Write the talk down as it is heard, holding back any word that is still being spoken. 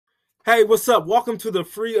Hey, what's up? Welcome to the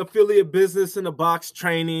free affiliate business in a box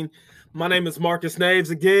training. My name is Markus Naves.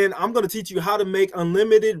 Again, I'm going to teach you how to make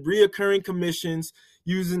unlimited reoccurring commissions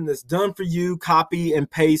using this done for you copy and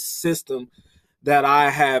paste system that I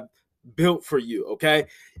have built for you. Okay.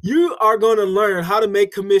 You are going to learn how to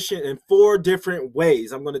make commission in 4 different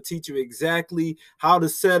ways. I'm going to teach you exactly how to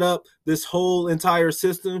set up this whole entire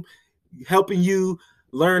system, helping you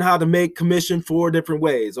learn how to make commission 4 different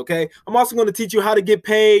ways. Okay. I'm also going to teach you how to get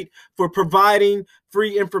paid for providing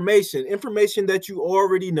free information that you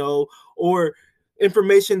already know, or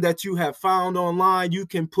information that you have found online. You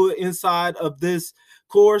can put inside of this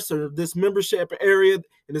course or this membership area,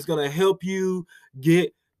 and it's going to help you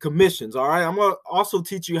get commissions. All right. I'm going to also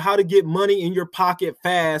teach you how to get money in your pocket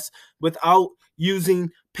fast without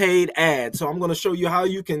using paid ads. So I'm going to show you how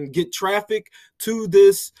you can get traffic to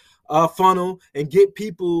this funnel and get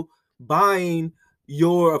people buying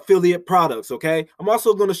your affiliate products. Okay. I'm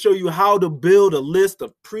also going to show you how to build a list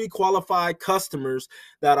of pre-qualified customers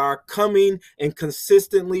that are coming and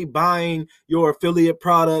consistently buying your affiliate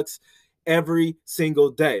products every single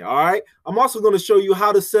day. All right. I'm also going to show you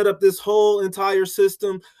how to set up this whole entire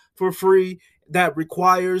system for free that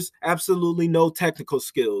requires absolutely no technical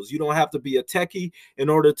skills. You don't have to be a techie in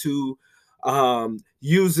order to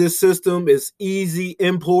use this system. It's easy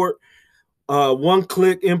import,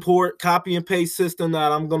 one-click import, copy and paste system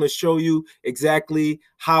that I'm going to show you exactly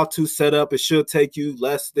how to set up. It should take you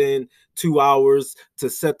less than 2 hours to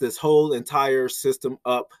set this whole entire system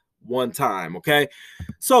up one time. Okay.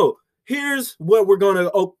 So here's what we're going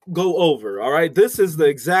to go over. All right. This is the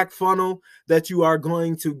exact funnel that you are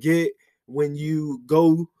going to get when you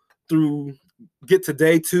get to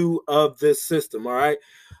day 2 of this system. All right.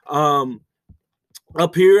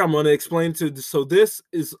 Up here, I'm going to explain so this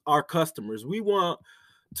is our customers. We want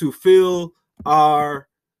to fill our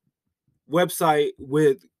website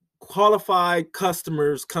with qualified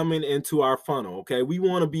customers coming into our funnel. Okay. We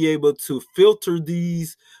want to be able to filter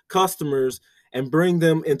these customers and bring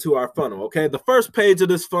them into our funnel. Okay. The first page of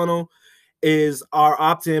this funnel is our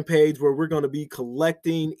opt-in page where we're going to be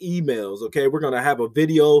collecting emails. Okay. We're going to have a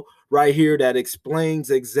video right here that explains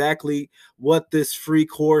exactly what this free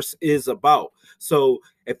course is about. So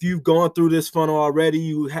if you've gone through this funnel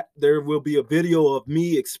already, there will be a video of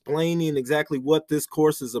me explaining exactly what this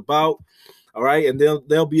course is about. All right. And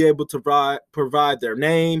they'll be able to provide their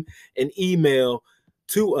name and email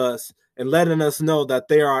to us and letting us know that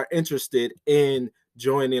they are interested in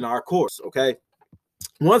joining our course. Okay.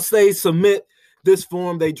 Once they submit this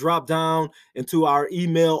form, they drop down into our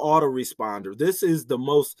email autoresponder. This is the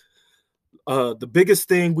biggest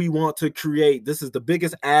thing we want to create. This is the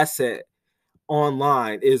biggest asset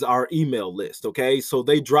online, is our email list. Okay. So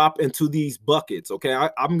they drop into these buckets. Okay.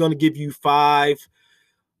 I'm going to give you 5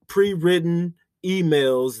 pre-written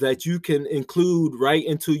emails that you can include right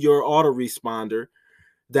into your autoresponder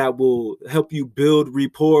that will help you build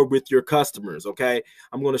rapport with your customers. Okay.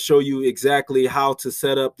 I'm going to show you exactly how to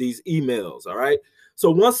set up these emails. All right.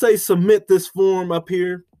 So once they submit this form up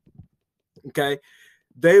here, okay,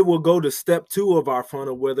 they will go to step 2 of our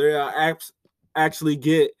funnel where they are actually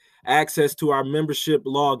get access to our membership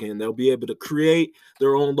login. They'll be able to create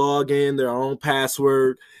their own login, their own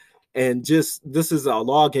password, and just this is a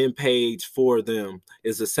login page for them,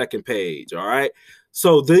 is the second page. All right.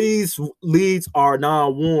 So these leads are now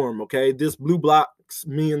warm. Okay. This blue box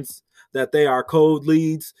means that they are cold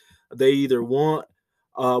leads. They either want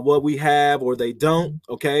what we have or they don't.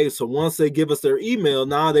 Okay. So once they give us their email,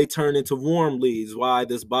 now they turn into warm leads. Why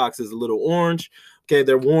this box is a little orange. Okay.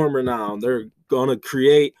 They're warmer now. They're going to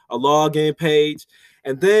create a login page.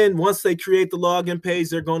 And then once they create the login page,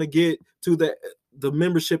 they're going to get to the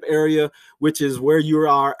membership area, which is where you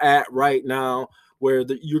are at right now, where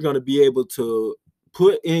you're going to be able to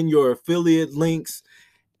put in your affiliate links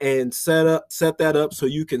and set that up so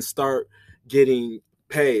you can start getting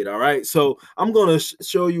paid. All right. So I'm going to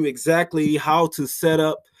show you exactly how to set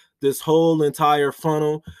up this whole entire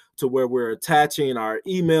funnel to where we're attaching our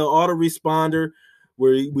email autoresponder,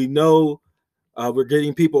 where we know we're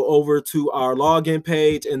getting people over to our login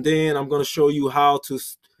page. And then I'm going to show you how to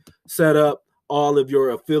set up all of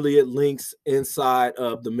your affiliate links inside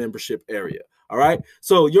of the membership area. All right.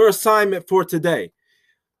 So your assignment for today,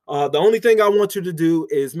 the only thing I want you to do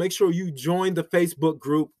is make sure you join the Facebook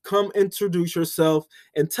group. Come introduce yourself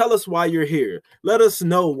and tell us why you're here. Let us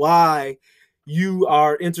know why you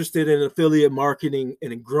are interested in affiliate marketing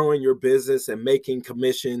and in growing your business and making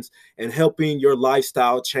commissions and helping your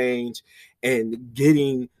lifestyle change and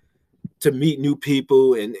getting to meet new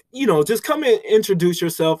people, and just come and introduce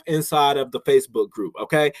yourself inside of the Facebook group.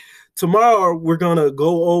 Okay, tomorrow we're gonna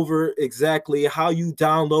go over exactly how you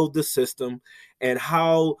download the system and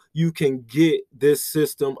how you can get this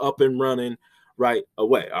system up and running right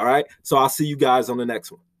away. All right, so I'll see you guys on the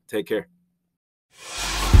next one. Take care.